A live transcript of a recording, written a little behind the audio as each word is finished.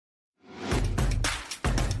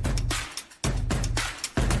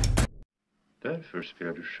Varför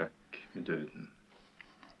spelar du schack med döden?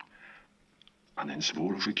 Han är en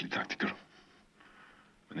svår och skicklig taktiker.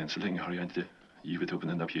 Men än så länge har jag inte givit upp en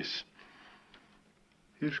enda pjäs.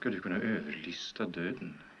 Hur ska du kunna överlista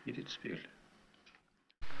döden i ditt spel?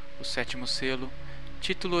 O sétimo selo,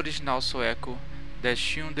 título original sueco, Det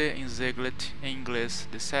Sjunde Inseglet, em inglês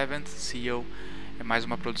The Seventh Seal, é mais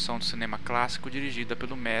uma produção do cinema clássico dirigida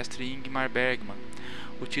pelo mestre Ingmar Bergman.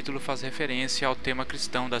 O título faz referência ao tema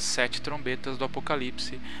cristão das 7 trombetas do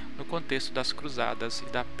Apocalipse no contexto das Cruzadas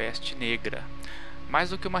e da Peste Negra.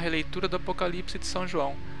 Mais do que uma releitura do Apocalipse de São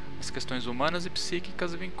João, as questões humanas e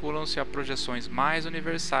psíquicas vinculam-se a projeções mais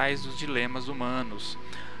universais dos dilemas humanos.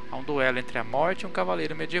 Há um duelo entre a morte e um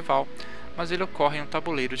cavaleiro medieval, mas ele ocorre em um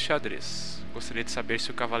tabuleiro de xadrez. Gostaria de saber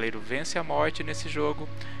se o cavaleiro vence a morte nesse jogo?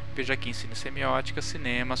 Veja aqui em Cine Semiótica,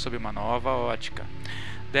 cinema sob uma nova ótica.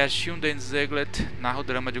 Det Sjunde Inseglet narra o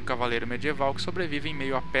drama de um cavaleiro medieval que sobrevive em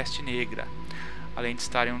meio à peste negra. Além de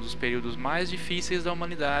estar em um dos períodos mais difíceis da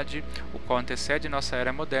humanidade, o qual antecede nossa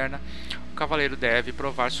era moderna, o cavaleiro deve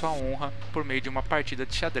provar sua honra por meio de uma partida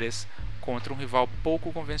de xadrez contra um rival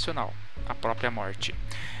pouco convencional, a própria morte.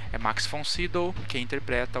 É Max Von Sydow quem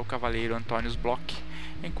interpreta o cavaleiro Antonius Block,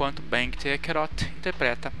 enquanto Bengt Ekerot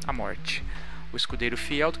interpreta a morte. O escudeiro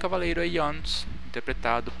fiel do cavaleiro é Jons,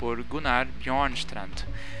 interpretado por Gunnar Björnstrand.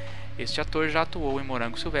 Este ator já atuou em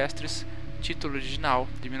Morangos Silvestres, título original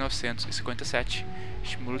de 1957,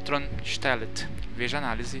 Smultron-Stellet. Veja a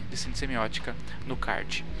análise de Cine Semiótica no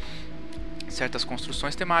card. Certas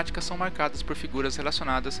construções temáticas são marcadas por figuras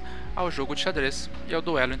relacionadas ao jogo de xadrez e ao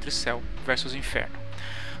duelo entre céu versus inferno.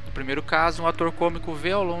 No primeiro caso, um ator cômico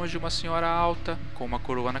vê ao longe uma senhora alta, com uma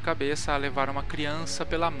coroa na cabeça, a levar uma criança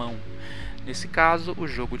pela mão. Nesse caso, o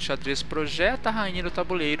jogo de xadrez projeta a rainha do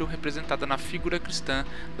tabuleiro, representada na figura cristã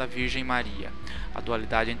da Virgem Maria. A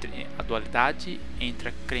dualidade entre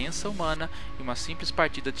a crença humana e uma simples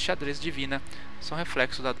partida de xadrez divina são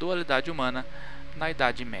reflexos da dualidade humana na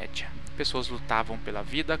Idade Média. Pessoas lutavam pela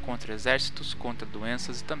vida contra exércitos, contra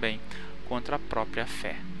doenças e também contra a própria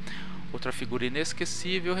fé. Outra figura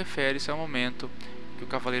inesquecível refere-se ao momento que o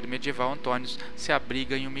cavaleiro medieval Antonius se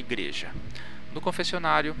abriga em uma igreja. No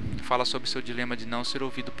confessionário, fala sobre seu dilema de não ser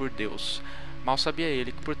ouvido por Deus. Mal sabia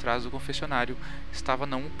ele que por trás do confessionário estava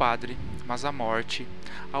não um padre, mas a morte,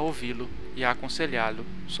 a ouvi-lo e a aconselhá-lo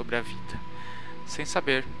sobre a vida. Sem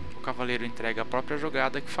saber, o cavaleiro entrega a própria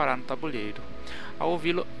jogada que fará no tabuleiro. Ao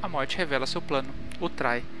ouvi-lo, a morte revela seu plano, o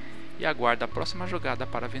trai e aguarda a próxima jogada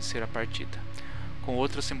para vencer a partida. Com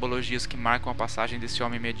outras simbologias que marcam a passagem desse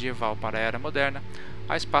homem medieval para a Era Moderna,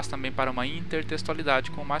 há espaço também para uma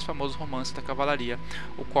intertextualidade com o mais famoso romance da cavalaria,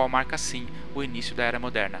 o qual marca sim o início da Era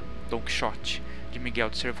Moderna, Don Quixote, de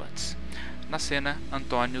Miguel de Cervantes. Na cena,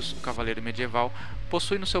 Antonius, o cavaleiro medieval,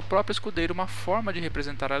 possui no seu próprio escudeiro uma forma de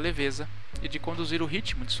representar a leveza e de conduzir o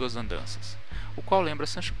ritmo de suas andanças, o qual lembra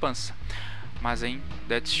Sancho Panza, mas em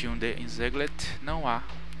Det Sjunde Inseglet não há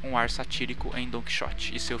um ar satírico em Don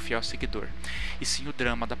Quixote e seu fiel seguidor, e sim o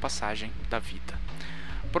drama da passagem da vida.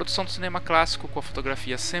 Produção do cinema clássico com a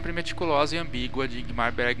fotografia sempre meticulosa e ambígua de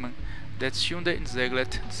Ingmar Bergman, Det Sjunde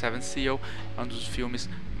Inseglet, The Seventh Seal, é um dos filmes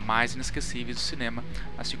mais inesquecíveis do cinema,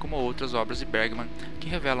 assim como outras obras de Bergman que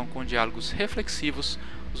revelam com diálogos reflexivos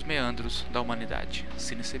os meandros da humanidade.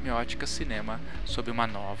 Cine Semiótica, cinema sob uma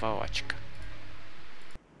nova ótica.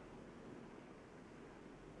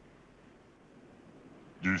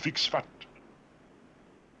 Du fick svart.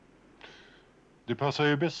 Det passar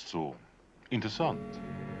ju bäst så. Inte sant?